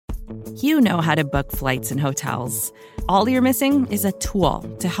You know how to book flights and hotels. All you're missing is a tool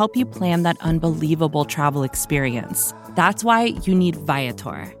to help you plan that unbelievable travel experience. That's why you need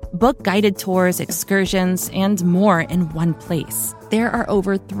Viator. Book guided tours, excursions, and more in one place. There are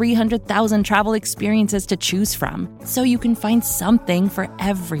over 300,000 travel experiences to choose from, so you can find something for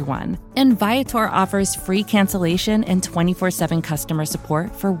everyone. And Viator offers free cancellation and 24/7 customer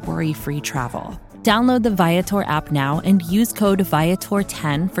support for worry-free travel. Download the Viator app now and use code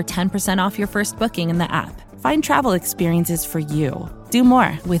Viator10 for 10% off your first booking in the app. Find travel experiences for you. Do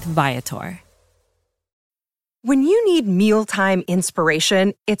more with Viator. When you need mealtime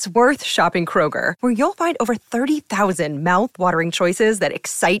inspiration, it's worth shopping Kroger, where you'll find over 30,000 mouth-watering choices that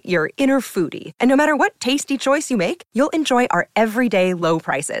excite your inner foodie. And no matter what tasty choice you make, you'll enjoy our everyday low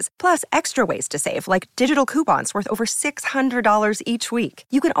prices, plus extra ways to save, like digital coupons worth over $600 each week.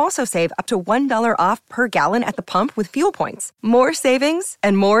 You can also save up to $1 off per gallon at the pump with fuel points. More savings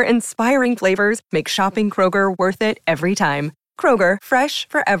and more inspiring flavors make shopping Kroger worth it every time. Kroger, fresh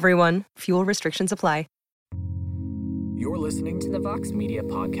for everyone. Fuel restrictions apply. You're listening to the Vox Media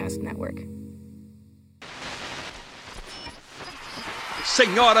Podcast Network.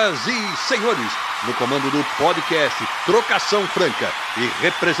 Senhoras e senhores, no comando do podcast Trocação Franca e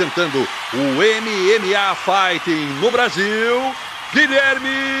representando o MMA Fighting no Brasil, Guilherme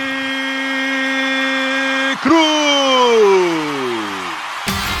Cruz.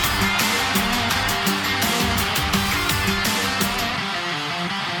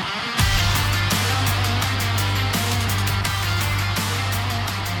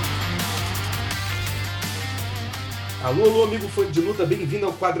 Alô, amigo fã de luta, bem-vindo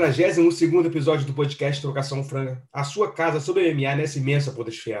ao 42º episódio do podcast Trocação Franca, a sua casa sobre MMA nessa imensa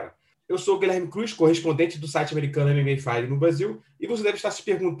podosfera. Eu sou o Guilherme Cruz, correspondente do site americano MMA Fighting no Brasil, e você deve estar se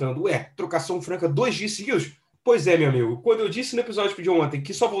perguntando, Trocação Franca 2 dias seguidos? Pois é, meu amigo, quando eu disse no episódio de ontem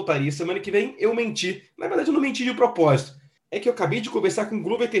que só voltaria semana que vem, eu menti. Na verdade, eu não menti de propósito. É que eu acabei de conversar com o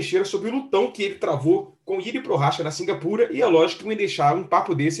Glover Teixeira sobre o lutão que ele travou com o Jiri Prochazka na Singapura, e é lógico que não ia deixar um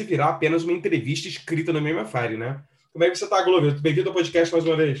papo desse virar apenas uma entrevista escrita no MMA Fighting, né? Como é que você tá, Glover? Bem-vindo ao podcast mais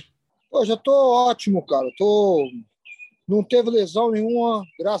uma vez. Eu já tô ótimo, cara. Não teve lesão nenhuma,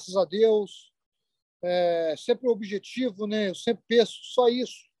 graças a Deus. Sempre o objetivo, né? Eu sempre penso só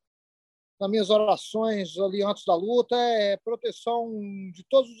isso nas minhas orações ali antes da luta, é proteção de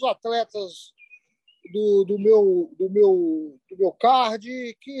todos os atletas do meu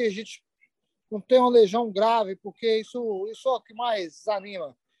card, que a gente não tenha uma lesão grave, porque isso é o que mais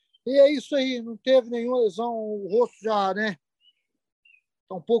desanima. E é isso aí, não teve nenhuma lesão, o rosto já, né?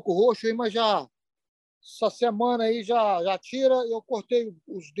 Tá um pouco roxo aí, mas já essa semana aí já tira. Eu cortei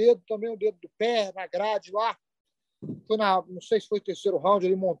os dedos também, o dedo do pé, na grade lá. Não sei se foi o terceiro round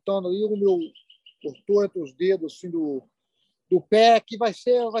ali montando ali, o meu cortou entre os dedos assim do pé, que vai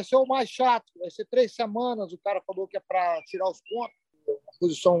ser o mais chato. Vai ser 3 semanas, o cara falou que é para tirar os pontos. Uma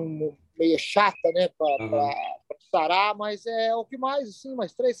posição meio chata, né, para sarar, mas é o que mais, assim,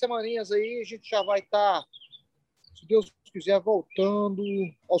 mais 3 semaninhas aí a gente já vai estar, se Deus quiser, voltando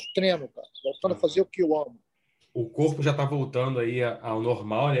aos treinos, cara, voltando a fazer o que eu amo. O corpo já está voltando aí ao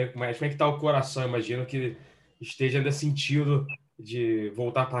normal, né? Mas como é que está o coração? Imagino que esteja ainda sentido de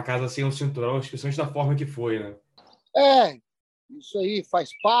voltar para casa sem um cinturão, especialmente da forma que foi, né? Isso aí faz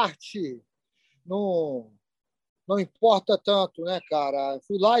parte, não importa tanto, né, cara?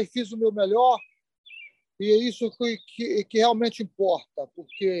 Fui lá e fiz o meu melhor, e é isso que realmente importa,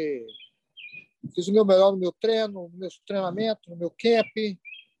 porque fiz o meu melhor no meu treino, no meu treinamento, no meu camp,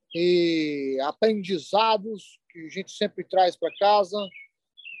 e aprendizados que a gente sempre traz para casa,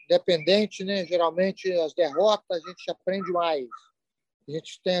 independente, né? Geralmente, as derrotas, a gente aprende mais. A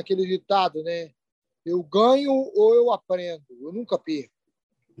gente tem aquele ditado, né? Eu ganho ou eu aprendo, eu nunca perco.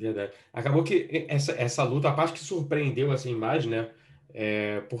 Verdade. Acabou que essa luta, a parte que surpreendeu assim mais, né?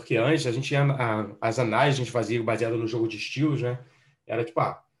 Porque antes a gente as análises a gente fazia baseado no jogo de estilos, né? Era tipo,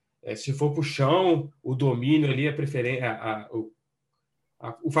 se for pro chão, o domínio ali, a preferência,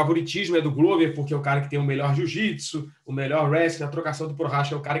 o favoritismo é do Glover, porque é o cara que tem o melhor jiu-jitsu, o melhor wrestling, a trocação do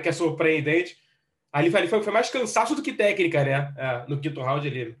Prochazka é o cara que é surpreendente. Ali foi mais cansaço do que técnica, né? No quinto round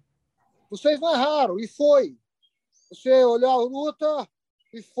ali. Vocês não erraram, e foi. Você olhar a luta,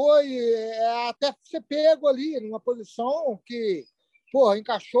 e foi até ser pego ali numa posição que,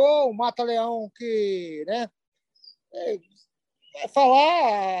 encaixou, um mata-leão que, né?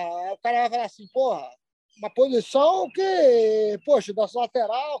 O cara vai falar assim, uma posição que, da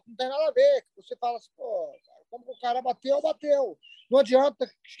lateral, não tem nada a ver. Você fala assim, como o cara bateu. Não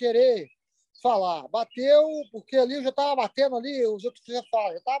adianta querer falar, bateu, porque ali eu já estava batendo ali, os outros já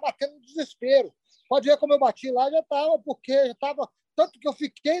falam, já estava batendo no desespero. Pode ver como eu bati lá, já estava, porque já estava Tanto que eu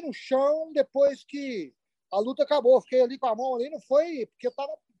fiquei no chão depois que a luta acabou. Eu fiquei ali com a mão ali, não foi porque eu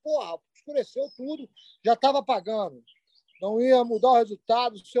tava, escureceu tudo, já estava apagando. Não ia mudar o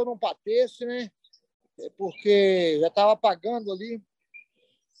resultado se eu não batesse, né? Porque já estava apagando ali.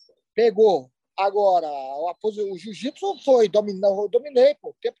 Pegou. Agora, o jiu-jitsu foi, eu dominei pô,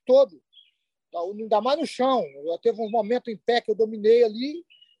 o tempo todo. Ainda mais no chão. Teve uns momentos em pé que eu dominei ali,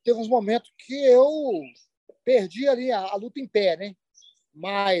 teve uns momentos que eu perdi ali a luta em pé, né?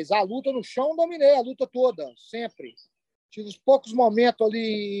 Mas a luta no chão, dominei a luta toda, sempre. Tive uns poucos momentos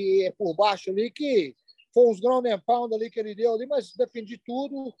ali por baixo ali que foi uns ground and pound ali que ele deu ali, mas defendi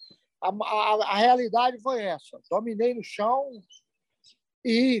tudo. A realidade foi essa. Dominei no chão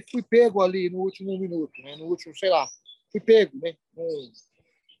e fui pego ali no último minuto, né? No último, sei lá, fui pego, né?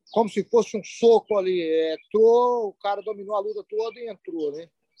 Como se fosse um soco ali. Entrou, o cara dominou a luta toda e entrou, né?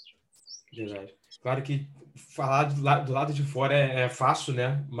 Verdade. Claro que falar do lado de fora é fácil,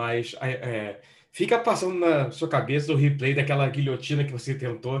 né? Mas fica passando na sua cabeça o replay daquela guilhotina que você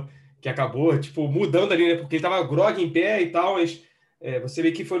tentou, que acabou, tipo, mudando ali, né? Porque ele tava grogue em pé e tal, mas você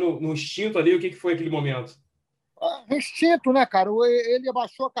vê que foi no instinto ali, o que foi aquele momento? Instinto, né, cara? Ele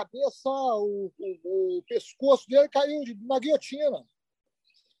abaixou a cabeça, o pescoço dele caiu na guilhotina.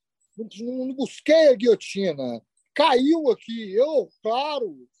 Não busquei a guilhotina. Caiu aqui.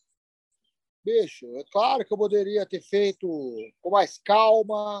 Claro, bicho, é claro que eu poderia ter feito com mais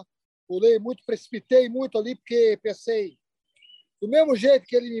calma. Pulei muito, precipitei muito ali, porque pensei, do mesmo jeito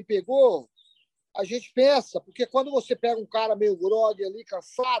que ele me pegou, a gente pensa, porque quando você pega um cara meio grogue ali,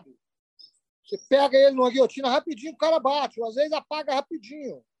 cansado, você pega ele numa guilhotina rapidinho, o cara bate, às vezes apaga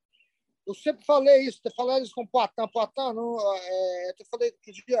rapidinho. Eu sempre falei isso, falei isso com o Poitin, não, eu falei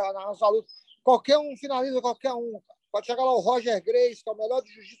que dia nas lutas, qualquer um finaliza qualquer um. Pode chegar lá o Roger Gracie, que é o melhor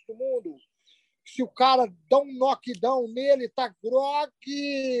de jiu-jitsu do mundo. Se o cara dá um knockdown nele, tá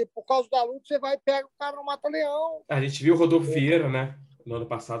grogue, por causa da luta, você vai e pega o cara no mata-leão. A gente viu o Rodolfo Vieira, né? No ano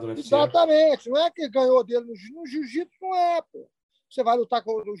passado no UFC. Exatamente. Não é que ganhou dele no jiu-jitsu, não é, pô. Você vai lutar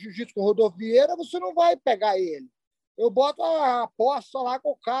no jiu-jitsu com o Rodolfo Vieira, você não vai pegar ele. Eu boto a aposta lá com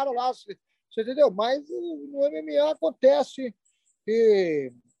o cara lá, você entendeu? Mas no MMA acontece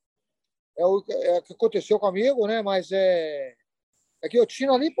que é o que aconteceu comigo, né? Mas a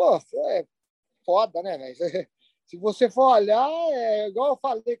guilhotina ali, pô, é foda, né, velho? Se você for olhar, igual eu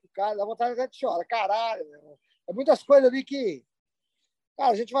falei com o cara, dá vontade de chorar, caralho. É muitas coisas ali que,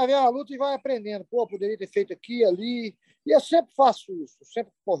 cara, a gente vai ver a luta e vai aprendendo. Pô, poderia ter feito aqui, ali. E eu sempre faço isso, eu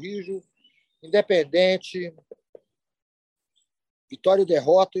sempre corrijo, independente, vitória e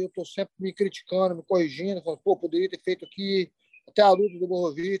derrota, eu estou sempre me criticando, me corrigindo, falando, pô, poderia ter feito aqui, até a luta do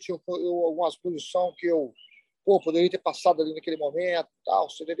Borovich, algumas posições que eu, poderia ter passado ali naquele momento, tal,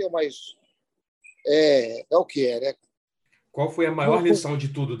 você entendeu? Mas é o que é, né? Qual foi a maior lição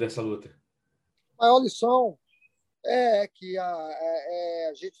de tudo dessa luta? A maior lição é que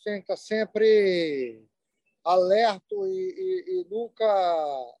a gente tem que estar sempre alerto e nunca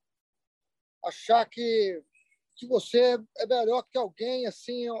achar que você é melhor que alguém,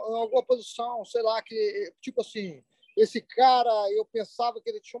 assim, em alguma posição, sei lá, que, tipo assim, esse cara, eu pensava que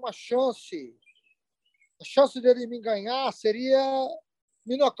ele tinha uma chance, a chance dele me ganhar seria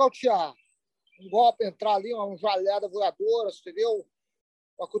me nocautear. Um golpe, entrar ali, uma joelhada voadora, entendeu?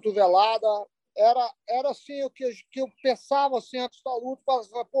 Uma cotovelada. Era assim, o que eu pensava, assim, antes da luta,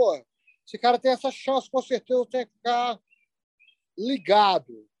 falava, pô, esse cara tem essa chance, com certeza eu tenho que ficar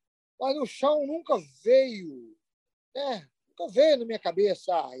ligado. Mas no chão nunca veio, nunca veio na minha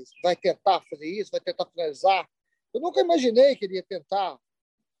cabeça, vai tentar fazer isso, vai tentar finalizar. Eu nunca imaginei que ele ia tentar.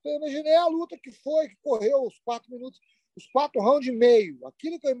 Eu imaginei a luta que correu os 4 minutos, os 4 rounds e meio.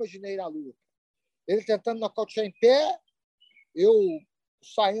 Aquilo que eu imaginei na luta. Ele tentando nocautear em pé, eu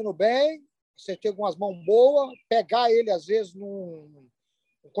saindo bem, acertei algumas mãos boas, pegar ele, às vezes, num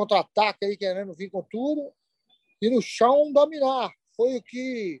contra-ataque aí, querendo vir com tudo, e no chão dominar. Foi o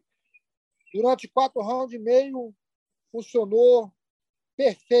que, durante 4 rounds e meio, funcionou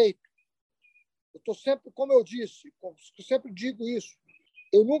perfeito. Eu estou sempre, como eu disse, eu sempre digo isso,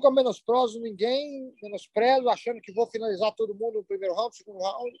 eu nunca menosprezo ninguém, menosprezo achando que vou finalizar todo mundo no primeiro round, segundo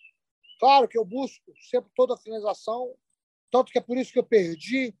round. Claro que eu busco sempre toda a finalização, tanto que é por isso que eu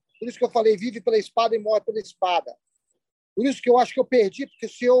perdi, por isso que eu falei, vive pela espada e morre pela espada. Por isso que eu acho que eu perdi, porque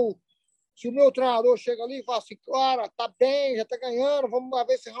se o meu treinador chega ali e fala assim, cara, tá bem, já tá ganhando, vamos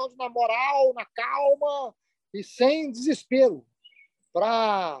ver esse round na moral, na calma e sem desespero.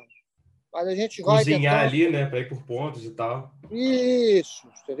 Mas a gente vai cozinhar tentando... ali, né, para ir por pontos e tal. Isso,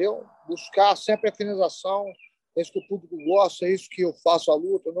 entendeu? Buscar sempre a finalização, é isso que o público gosta, é isso que eu faço a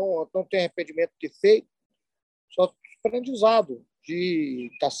luta, não tenho arrependimento de ter feito, só aprendizado. de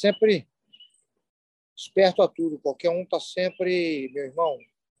estar sempre esperto a tudo. Qualquer um está sempre, meu irmão,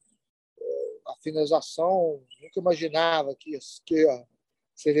 a finalização, nunca imaginava que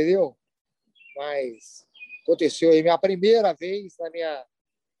você entendeu? Mas aconteceu aí, minha primeira vez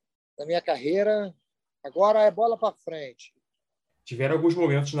na minha carreira, agora é bola para frente. Tiveram alguns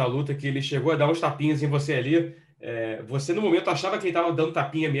momentos na luta que ele chegou a dar uns tapinhas em você ali. Você, no momento, achava que ele estava dando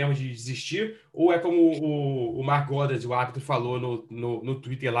tapinha mesmo de desistir? Ou é como o Mark Goddard, o árbitro, falou no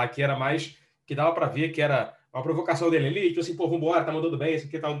Twitter lá, que era mais... que dava para ver que era uma provocação dele ali, tipo assim, pô, vambora, tá mandando bem, isso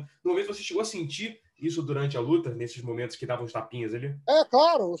aqui tal. No momento, você chegou a sentir isso durante a luta, nesses momentos que davam uns tapinhas ali?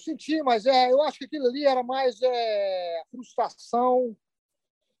 Claro, eu senti, mas eu acho que aquilo ali era mais frustração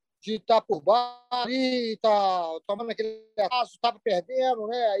de estar por baixo, estar tomando aquele atraso, estava perdendo,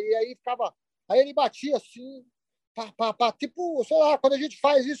 né? E aí ficava. Aí ele batia assim, tipo, sei lá, quando a gente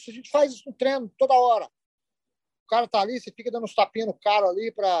faz isso no treino toda hora. O cara tá ali, você fica dando uns tapinhas no cara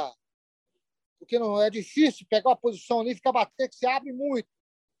ali porque não é difícil pegar uma posição ali e ficar batendo, que você abre muito.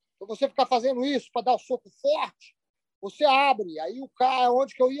 Então você ficar fazendo isso para dar o soco forte, você abre. Aí o cara,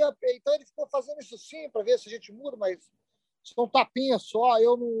 onde que eu ia. Então ele ficou fazendo isso sim, para ver se a gente muda, mas são tapinhas só.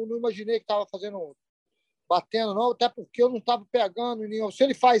 Eu não imaginei que estava batendo, não, até porque eu não estava pegando nenhum. Se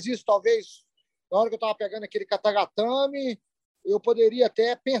ele faz isso, talvez, na hora que eu estava pegando aquele katagatame, eu poderia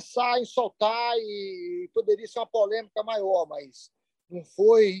até pensar em soltar e poderia ser uma polêmica maior, mas não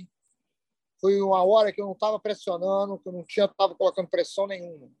foi. Foi uma hora que eu não estava pressionando, que eu não estava colocando pressão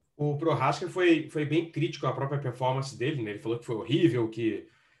nenhuma. O Prochazka foi bem crítico à própria performance dele, né? Ele falou que foi horrível, que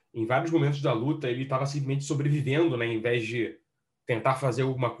em vários momentos da luta ele estava simplesmente sobrevivendo, né? Em vez de tentar fazer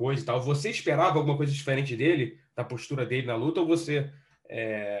alguma coisa e tal. Você esperava alguma coisa diferente dele, da postura dele na luta, ou você...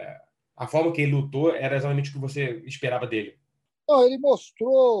 a forma que ele lutou era exatamente o que você esperava dele? Não, ele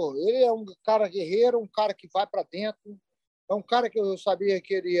mostrou... Ele é um cara guerreiro, um cara que vai para dentro. É um cara que eu sabia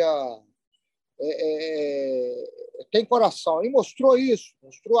que ele ia... tem coração. Ele mostrou isso,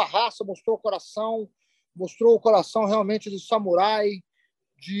 mostrou a raça, mostrou o coração realmente de samurai,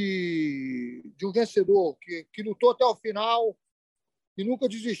 de um vencedor que lutou até o final e nunca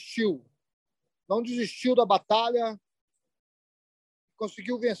desistiu. Não desistiu da batalha,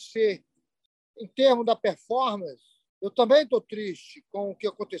 conseguiu vencer. Em termos da performance, eu também estou triste com o que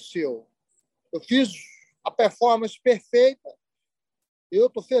aconteceu. Eu fiz a performance perfeita. Eu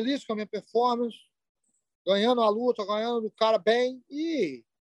estou feliz com a minha performance, ganhando a luta, ganhando do cara bem, e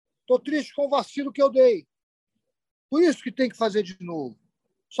estou triste com o vacilo que eu dei. Por isso que tem que fazer de novo.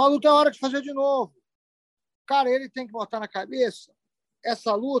 Só a luta é hora de fazer de novo. Cara, ele tem que botar na cabeça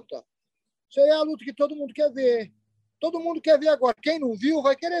essa luta. Seria a luta que todo mundo quer ver. Todo mundo quer ver agora. Quem não viu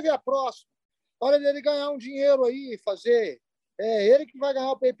vai querer ver a próxima. Hora dele ganhar um dinheiro aí, fazer. Ele que vai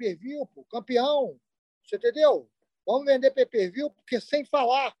ganhar o pay-per-view, pô, campeão. Você entendeu? Vamos vender pay-per-view, porque sem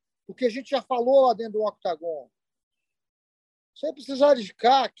falar, porque a gente já falou lá dentro do octagon. Sem precisar de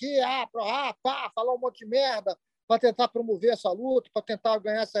ficar aqui, falar um monte de merda para tentar promover essa luta, para tentar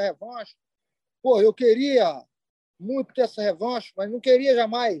ganhar essa revanche. Pô, eu queria muito ter essa revanche, mas não queria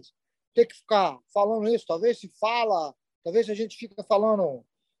jamais ter que ficar falando isso. Talvez se fala, talvez a gente fica falando,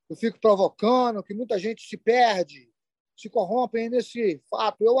 eu fico provocando, que muita gente se perde, se corrompe nesse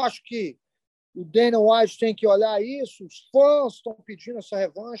fato. Eu acho que o Dana White tem que olhar isso, os fãs estão pedindo essa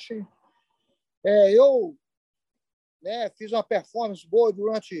revanche. Eu fiz uma performance boa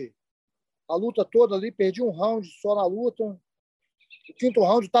durante a luta toda ali, perdi um round só na luta. O quinto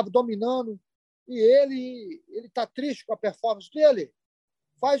round estava dominando. E ele está triste com a performance dele.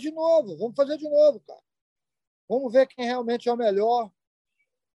 Faz de novo, vamos fazer de novo, cara. Vamos ver quem realmente é o melhor.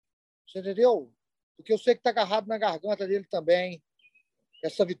 Você entendeu? Porque eu sei que está agarrado na garganta dele também.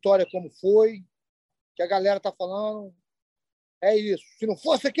 Essa vitória como foi, que a galera tá falando, é isso. Se não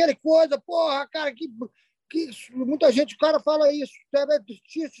fosse aquele coisa, porra, cara, que muita gente, o cara fala isso, é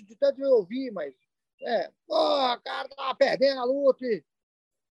triste até de ouvir, mas porra, cara, tava perdendo a luta e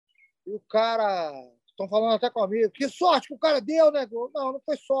o cara, estão falando até comigo, que sorte que o cara deu, né? Não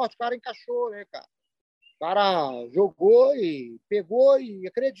foi sorte, o cara encaixou, né, cara? O cara jogou e pegou e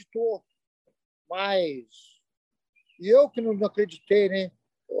acreditou, mas e eu que não acreditei, né?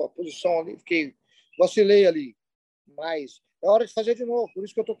 A posição ali, vacilei ali. Mas é hora de fazer de novo. Por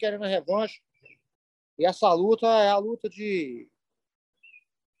isso que eu estou querendo a revanche. E essa luta é a luta de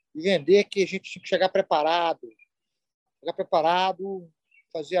vender que a gente tinha que chegar preparado.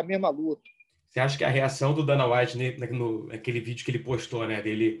 Fazer a mesma luta. Você acha que a reação do Dana White naquele vídeo que ele postou, né?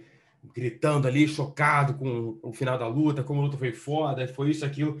 Dele gritando ali, chocado com o final da luta, como a luta foi foda, foi isso,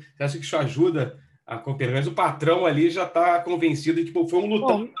 aquilo. Você acha que isso ajuda? Pelo menos o patrão ali já está convencido de que foi um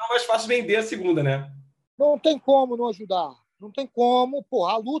lutão, não é mais fácil vender a segunda, né? Não tem como não ajudar. Não tem como,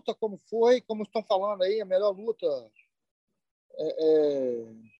 porra, a luta como foi, como estão falando aí, a melhor luta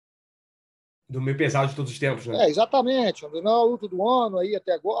Do meio pesado de todos os tempos, né? exatamente, a melhor luta do ano aí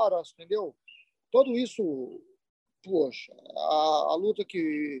até agora, entendeu? Tudo isso, poxa, a luta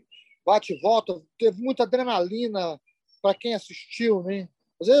que bate e volta, teve muita adrenalina para quem assistiu, né?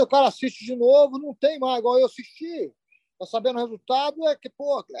 Às vezes o cara assiste de novo, não tem mais, igual eu assisti, tá sabendo o resultado, é que,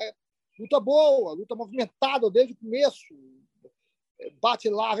 pô, luta boa, luta movimentada desde o começo. Bate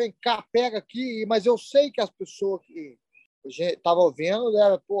lá, vem cá, pega aqui, mas eu sei que as pessoas que estavam vendo,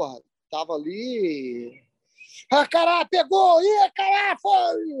 né, porra, tava ali. Ah, caralho, pegou! Ih, caralho,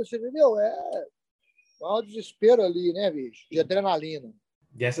 foi! Você entendeu? Um desespero ali, né, bicho? De adrenalina.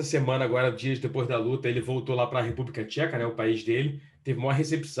 E essa semana, agora, dias depois da luta, ele voltou lá para a República Tcheca, né, o país dele. Teve uma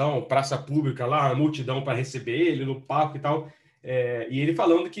recepção, praça pública lá, uma multidão para receber ele no palco e tal. E ele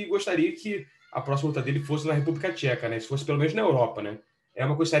falando que gostaria que a próxima luta dele fosse na República Tcheca, né? Se fosse pelo menos na Europa, né? É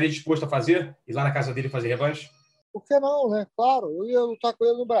uma coisa que estaria disposto a fazer? Ir lá na casa dele fazer revanche? Por que não, né? Claro, eu ia lutar com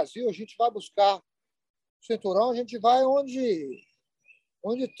ele no Brasil, a gente vai buscar o cinturão, a gente vai onde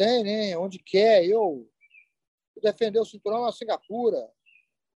tem, né? Onde quer. Eu defender o cinturão na Singapura,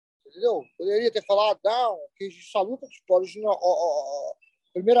 entendeu? Poderia ter falado, não, que essa luta pode.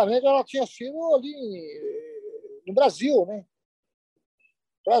 Primeiramente, ela tinha sido ali no Brasil, né?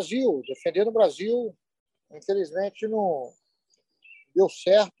 Brasil, defender no Brasil. Infelizmente, não deu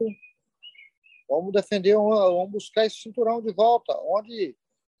certo. Vamos defender, vamos buscar esse cinturão de volta,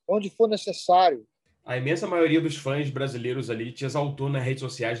 onde for necessário. A imensa maioria dos fãs brasileiros ali te exaltou nas redes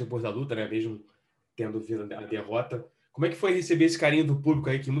sociais depois da luta, né? Mesmo tendo vindo a derrota. Como é que foi receber esse carinho do público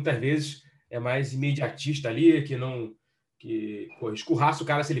aí, que muitas vezes é mais imediatista ali, que escurraça o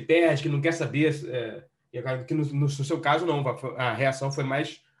cara se ele perde, que não quer saber, que no seu caso não, a reação foi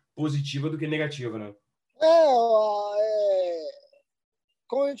mais positiva do que negativa, né?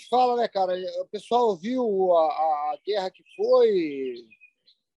 Como a gente fala, né, cara, o pessoal viu a guerra que foi,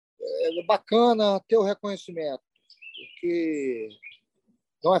 é bacana ter o reconhecimento, porque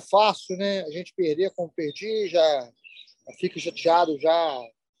não é fácil, né, a gente perder como perdi, já fica chateado já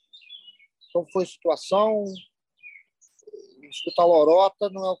como foi a situação. Escutar lorota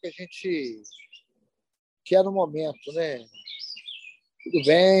não é o que a gente quer no momento, né? Tudo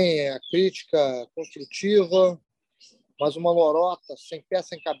bem, a crítica construtiva, mas uma lorota sem pé,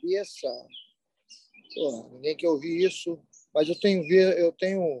 sem cabeça, ninguém quer ouvir isso. Mas eu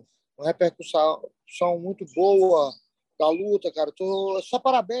tenho uma repercussão muito boa da luta, cara. Só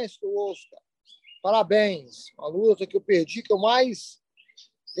parabéns que eu ouço, cara. Parabéns. Uma luta que eu perdi, que eu mais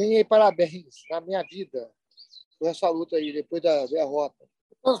ganhei parabéns na minha vida por essa luta aí, depois da derrota.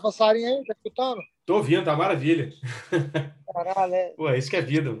 Os passarinhos aí, tá escutando? Tô ouvindo, tá maravilha. Caralho, Pô, isso que é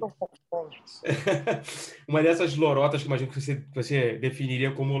vida. Uma dessas lorotas que imagino que você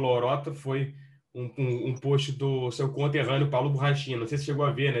definiria como lorota foi um post do seu conterrâneo Paulo Borrachinha. Não sei se chegou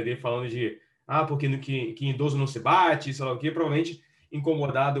a ver, né? Dele falando porque que idoso não se bate, sei lá o quê. Provavelmente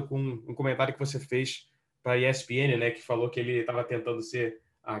incomodado com um comentário que você fez para a ESPN, né? Que falou que ele estava tentando ser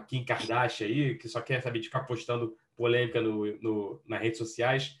a Kim Kardashian aí, que só quer saber de ficar postando polêmica nas redes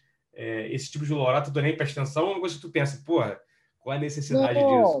sociais. Esse tipo de lorota, tu nem presta atenção, é uma coisa que tu pensa, porra, qual a necessidade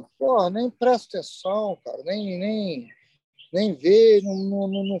disso? Porra, nem presta atenção, cara, nem vê,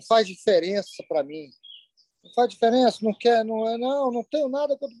 não faz diferença para mim. Não faz diferença, não tenho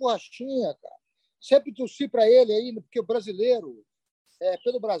nada contra o Borrachinha, cara. Sempre torci para ele aí, porque o brasileiro,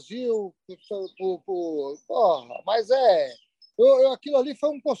 pelo Brasil, porra, mas aquilo ali foi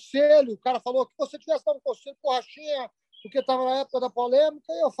um conselho, o cara falou que você tivesse dado um conselho pro Borrachinha, porque estava na época da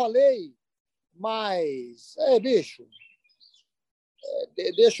polêmica, e eu falei, mas, bicho,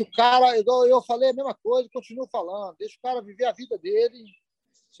 deixa o cara, igual eu falei a mesma coisa, continuo falando, deixa o cara viver a vida dele,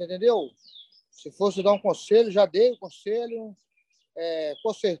 você entendeu? Se fosse dar um conselho, já dei o conselho,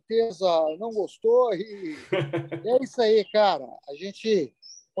 com certeza não gostou, e é isso aí, cara. A gente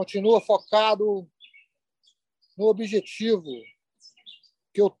continua focado no objetivo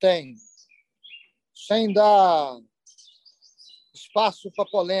que eu tenho, sem dar espaço para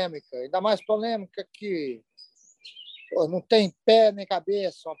polêmica, ainda mais polêmica que não tem pé nem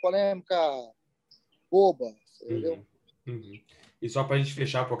cabeça, uma polêmica boba, entendeu? Uhum. E só para a gente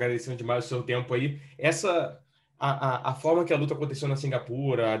fechar, por agradecendo demais o seu tempo aí, a forma que a luta aconteceu na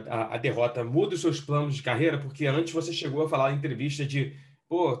Singapura, a derrota, muda os seus planos de carreira? Porque antes você chegou a falar em entrevista de,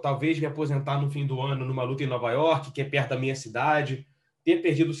 talvez me aposentar no fim do ano numa luta em Nova York, que é perto da minha cidade, ter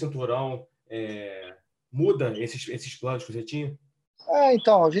perdido o cinturão, muda esses planos que você tinha?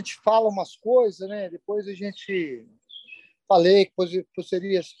 Então, a gente fala umas coisas, né? Depois a gente falei que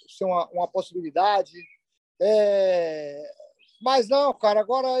poderia ser uma possibilidade. Mas não, cara,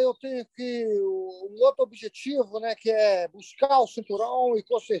 agora eu tenho que um outro objetivo, né, que é buscar o cinturão e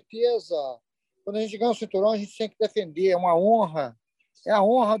com certeza, quando a gente ganha o cinturão, a gente tem que defender, é uma honra, é a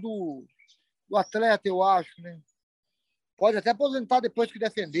honra do atleta, eu acho, né? Pode até aposentar depois que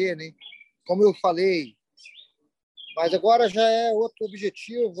defender, né? Como eu falei, mas agora já é outro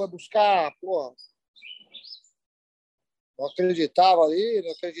objetivo, é buscar, pô, não acreditava ali,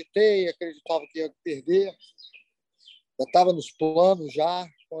 não acreditei, acreditava que ia perder. Já estava nos planos já,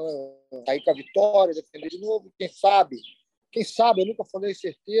 aí com a vitória, defender de novo, quem sabe, eu nunca falei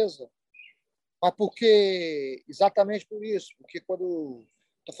certeza, mas exatamente por isso, porque quando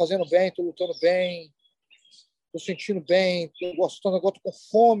estou fazendo bem, estou lutando bem, estou sentindo bem, estou gostando, agora estou com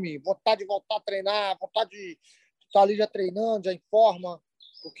fome, vontade de voltar a treinar, vontade de estar ali já treinando, já em forma,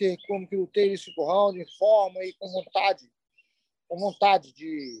 porque como que lutei esse 5 rounds, em forma e com vontade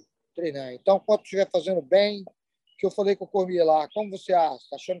de treinar. Então, quando estiver fazendo bem, que eu falei com o Cormier lá, como você acha?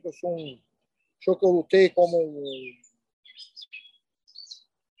 Tá achando que eu sou achou que eu lutei como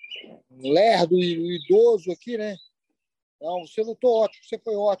um lerdo e idoso aqui, né? Não, você lutou ótimo, você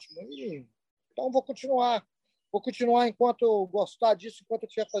foi ótimo. Então, vou continuar enquanto eu gostar disso, enquanto eu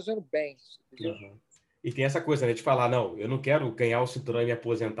estiver fazendo bem. Uhum. E tem essa coisa, né, de falar, não, eu não quero ganhar o cinturão e me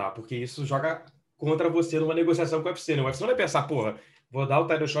aposentar, porque isso joga contra você numa negociação com o UFC, né? O UFC não vai pensar, porra, vou dar o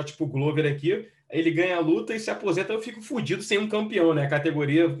title shot pro Glover aqui, ele ganha a luta e se aposenta, eu fico fudido sem um campeão, né?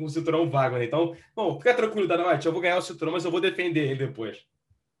 Categoria com o cinturão vago, né? Então, bom, fica tranquilo, Dana White, eu vou ganhar o cinturão, mas eu vou defender ele depois.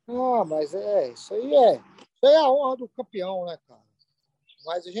 Ah, mas isso aí é a honra do campeão, né, cara?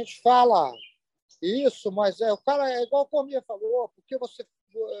 Mas a gente fala isso, mas o cara é igual o Cormier falou, porque você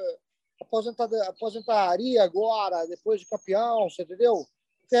aposentaria agora, depois de campeão, você entendeu?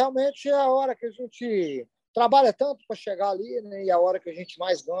 Porque realmente é a hora que a gente trabalha tanto para chegar ali, né? E a hora que a gente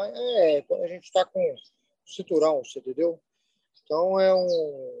mais ganha é quando a gente está com o cinturão, você entendeu? Então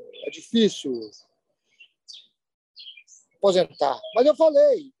é difícil aposentar. Mas eu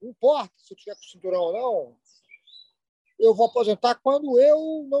falei, não importa se eu tiver com o cinturão ou não, eu vou aposentar quando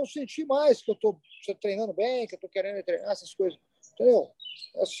eu não sentir mais que eu estou treinando bem, que eu estou querendo treinar, essas coisas. Entendeu?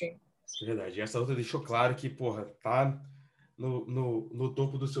 É assim. É verdade. E essa luta deixou claro que, porra, tá no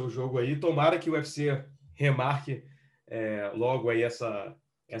topo do seu jogo aí. Tomara que o UFC remarque logo aí essa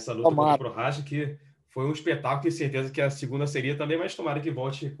luta contra o Prochazka, que foi um espetáculo e certeza que a segunda seria também, mas tomara que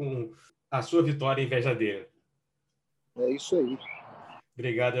volte com a sua vitória em vez da dele. É isso aí.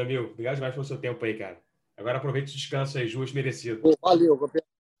 Obrigado, amigo. Obrigado demais pelo seu tempo aí, cara. Agora aproveite o descanso aí, justo merecido. Valeu, campeão.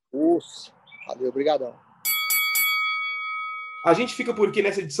 Valeu, obrigadão. A gente fica por aqui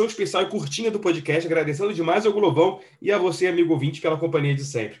nessa edição especial e curtinha do podcast, agradecendo demais ao Globão e a você, amigo ouvinte, pela companhia de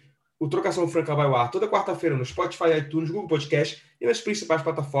sempre. O Trocação Franca vai ao ar toda quarta-feira no Spotify, iTunes, Google Podcast e nas principais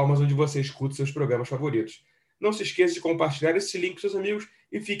plataformas onde você escuta seus programas favoritos. Não se esqueça de compartilhar esse link com seus amigos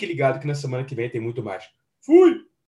e fique ligado que na semana que vem tem muito mais. Fui!